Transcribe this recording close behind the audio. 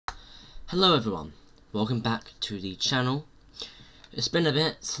Hello everyone, welcome back to the channel. It's been a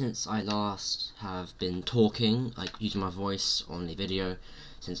bit since I last have been talking, like using my voice on the video,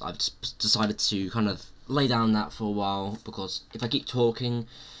 since I've decided to kind of lay down that for a while, because if I keep talking,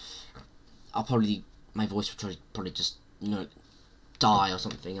 my voice will probably just, die or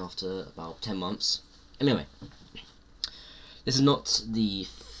something after about 10 months. Anyway, this is not the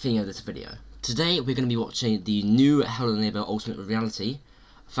thing of this video. Today we're going to be watching the new Hello Neighbor Ultimate Reality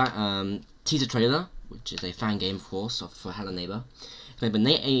teaser trailer, which is a fan game, of course, for Hello Neighbor. It's made by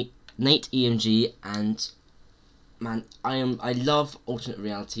Nate EMG, and man, I love alternate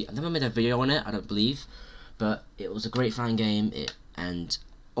reality. I never made a video on it, I don't believe, but it was a great fan game. And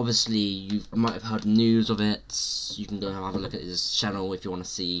obviously you might have heard news of it. You can go and have a look at his channel if you want to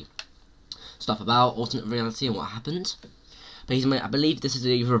see stuff about alternate reality and what happened. But I believe this is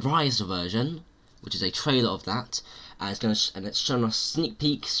a revised version, which is a trailer of that, and it's showing us sneak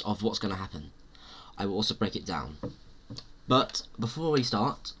peeks of what's going to happen. I will also break it down. But before we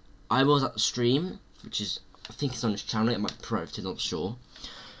start, I was at the stream, which is, I think it's on his channel, it might be private, I'm not sure.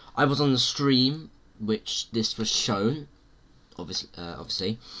 I was on the stream which this was shown,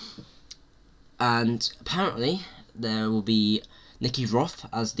 obviously, and apparently there will be Nicky Roth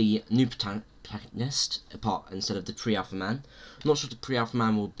as the new protagonist, instead of the pre-alpha man. I'm not sure if the pre-alpha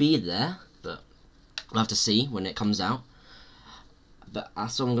man will be there, but we'll have to see when it comes out. But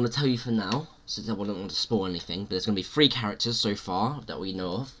that's all I'm going to tell you for now, since I wouldn't want to spoil anything. But there's going to be 3 characters so far that we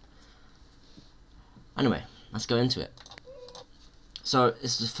know of. Anyway, let's go into it. So,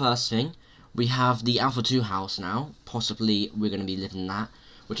 this is the first thing. We have the Alpha 2 house now. Possibly we're going to be living in that,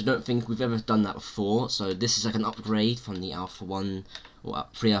 which I don't think we've ever done that before. So this is like an upgrade from the Alpha 1 or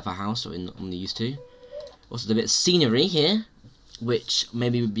pre-alpha house, or on the used to. Also, a bit of scenery here, which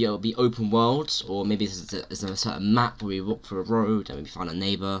maybe would be open worlds, or maybe there's a certain map where we walk through a road and maybe find a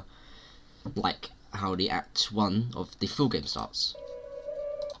neighbour, like how the Act 1 of the full game starts.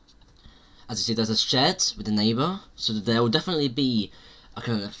 As you see, there's a shed with a neighbour, so there will definitely be a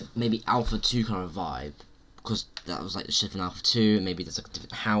kind of maybe Alpha 2 kind of vibe, because that was like the shed from Alpha 2, and maybe there's like a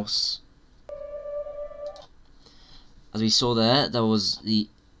different house. As we saw there was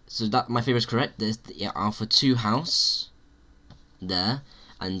my favourite is correct, there's the Alpha 2 house there,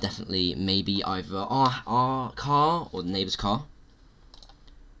 and definitely maybe either our car or the neighbour's car,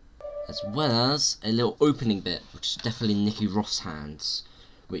 as well as a little opening bit, which is definitely Nicky Roth's hands,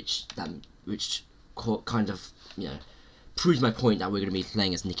 which kind of proves my point that we're going to be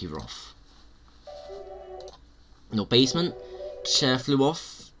playing as Nicky Roth. No basement, chair flew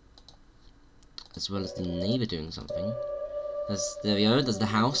off, as well as the neighbour doing something. There we go. There's the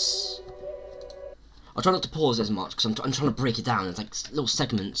house. I'll try not to pause as much because I'm trying to break it down. It's like little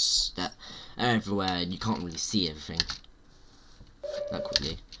segments that are everywhere and you can't really see everything that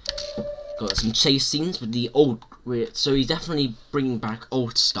quickly. Got some chase scenes with the old. So he's definitely bringing back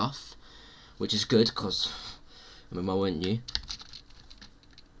old stuff, which is good because I mean, why wouldn't you?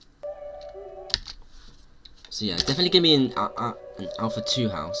 So yeah, definitely gonna be an Alpha 2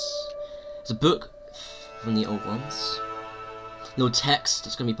 house. There's a book from the old ones. Little text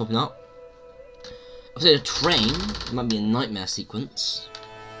that's gonna be popping up. I've said a train. It might be a nightmare sequence.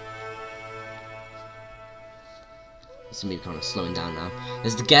 It's gonna be kind of slowing down now.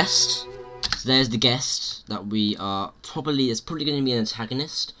 There's the guest. So there's the guest that we are probably. There's probably going to be an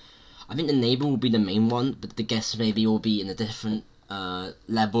antagonist. I think the neighbor will be the main one, but the guest maybe will be in a different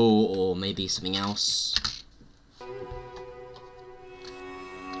level, or maybe something else.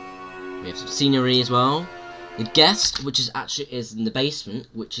 We have some scenery as well. The guest, which is in the basement,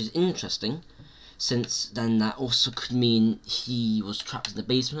 which is interesting, since then that also could mean he was trapped in the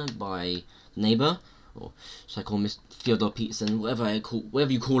basement by the neighbor, or should I call him Fyodor Peterson, whatever you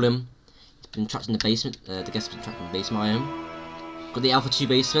call him. He's been trapped in the basement. The guest has been trapped in the basement by him. Got the Alpha 2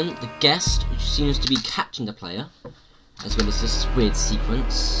 basement, the guest, which seems to be catching the player, as well as this weird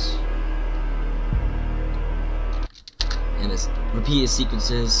sequence. And there's repeated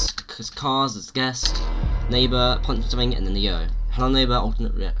sequences, cars, there's guest, neighbour, punch something, and then the Hello Neighbor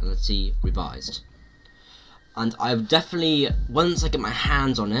Alternate Reality Revised. And I will definitely, once I get my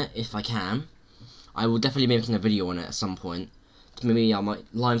hands on it, if I can, I will definitely be making a video on it at some point. Maybe I might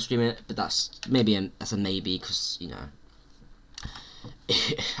live stream it, but that's a maybe, because, I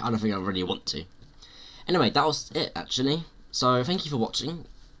don't think I really want to. Anyway, that was it, actually. So, thank you for watching.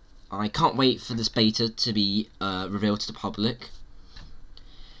 I can't wait for this beta to be revealed to the public.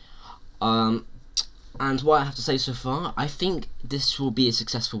 And what I have to say so far, I think this will be a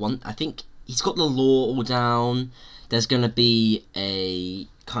successful one. I think he's got the lore all down. There's going to be a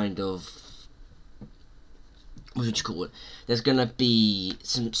kind of what would you call it? There's gonna be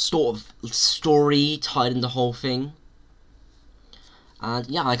some sort of story tied in the whole thing, and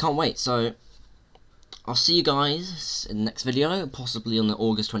yeah, I can't wait. So I'll see you guys in the next video, possibly on the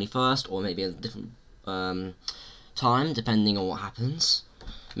August 21st, or maybe a different time, depending on what happens.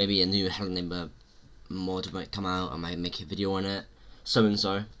 Maybe a new Hello Neighbor mod might come out, I might make a video on it, so and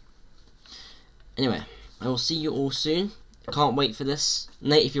so. Anyway, I will see you all soon. Can't wait for this.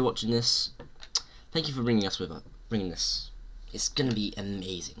 Nate, if you're watching this, thank you for bringing this. It's gonna be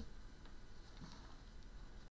amazing.